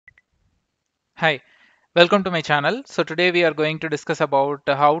Hi, welcome to my channel. So today we are going to discuss about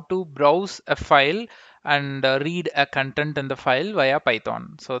how to browse a file and read a content in the file via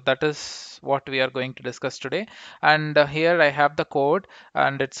Python. So that is what we are going to discuss today. And here I have the code,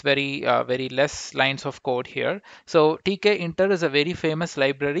 and it's very less lines of code here. So Tkinter is a very famous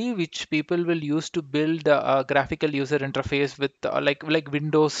library which people will use to build a graphical user interface with like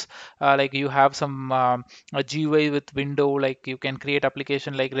Windows. Like you have some a GUI with window, like you can create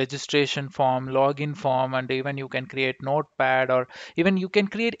application like registration form, login form, and even you can create notepad, or even you can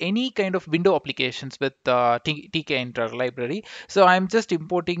create any kind of window applications with Tkinter library. So I'm just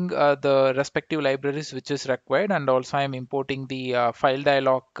importing the respective libraries which is required, and also I'm importing the file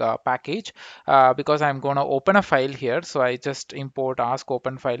dialog package because I'm going to open a file here. So I just import ask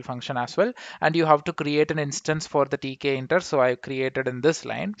open file function as well, and you have to create an instance for the Tkinter. So I created in this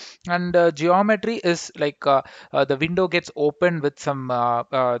line, and geometry is like the window gets opened with some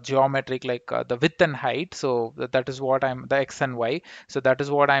geometric, like the width and height. So that is what I'm the x and y. So that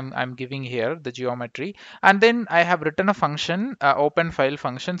is what I'm giving here, the geometry. And then I have written a function, open file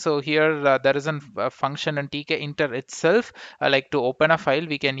function. So here there is a function in Tkinter itself, like to open a file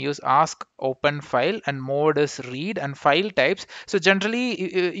we can use ask open file, and mode is read, and file types. So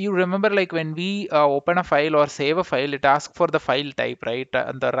generally you remember, like when we open a file or save a file, it asks for the file type, right?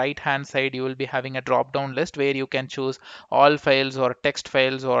 On the right hand side you will be having a drop down list where you can choose all files or text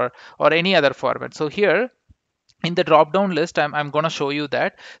files or any other format. So here in the drop down list, I'm going to show you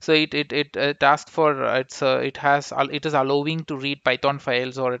that. So it asks for it is allowing to read Python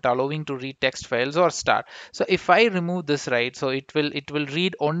files, or it allowing to read text files or start. So if I remove this, right, so it will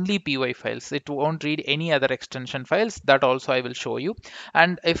read only py files. It won't read any other extension files. That also I will show you.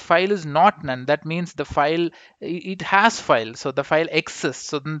 And if file is not none, that means the file, it has file, so the file exists.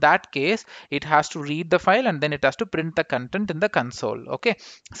 So in that case it has to read the file, and then it has to print the content in the console. Okay,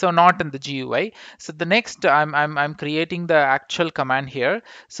 so not in the GUI. So the next, I'm creating the actual command here.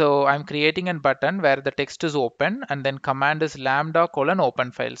 So I'm creating a button where the text is open, and then command is lambda colon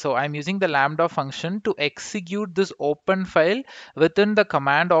open file. So I'm using the lambda function to execute this open file within the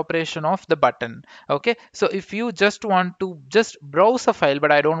command operation of the button. Okay, so if you just want to just browse a file,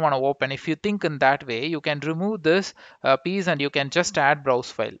 but I don't want to open, if you think in that way, you can remove this piece and you can just add browse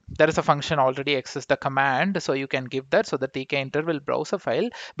file. There is a function already exists, the command, so you can give that, so the tkinter will browse a file,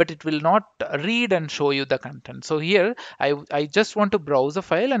 but it will not read and show you the content. So here I just want to browse a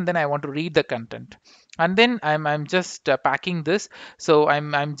file, and then I want to read the content, and then I'm just packing this. So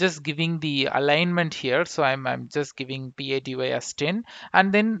I'm just giving the alignment here. So I'm just giving pady as 10,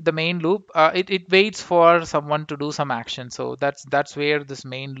 and then the main loop, it waits for someone to do some action. So that's where this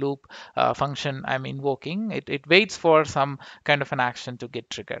main loop function I'm invoking. It waits for some kind of an action to get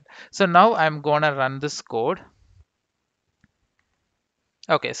triggered. So now I'm gonna run this code.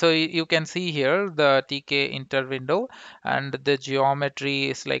 Okay, so you can see here the Tkinter window, and the geometry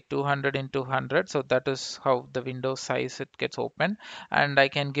is like 200 into 100. So that is how the window size it gets open, and I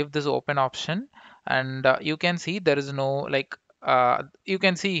can give this open option, and you can see there is no like you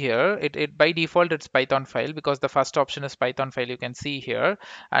can see here it by default it's Python file, because the first option is Python file, you can see here.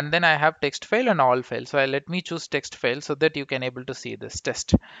 And then I have text file and all files. So let me choose text file so that you can able to see this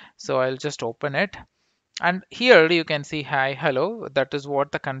test. So I'll just open it, and here you can see hi hello, that is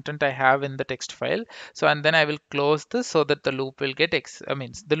what the content I have in the text file. So and then I will close this so that the loop will get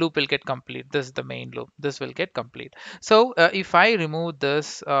the loop will get complete. This is the main loop, this will get complete. So if I remove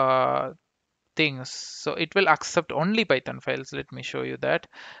this things, so it will accept only Python files. Let me show you that.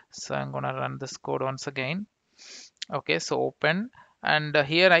 So I'm gonna run this code once again. Okay, so open, and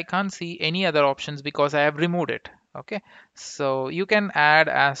here I can't see any other options because I have removed it. Okay, so you can add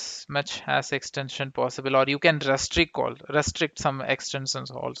as much as extension possible, or you can restrict some extensions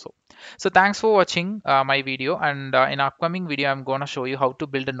also. So thanks for watching my video, and in upcoming video I'm gonna show you how to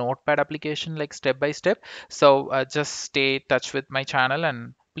build a notepad application like step by step. So just stay in touch with my channel,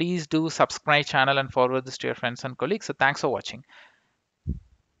 and please do subscribe channel and forward this to your friends and colleagues. So thanks for watching.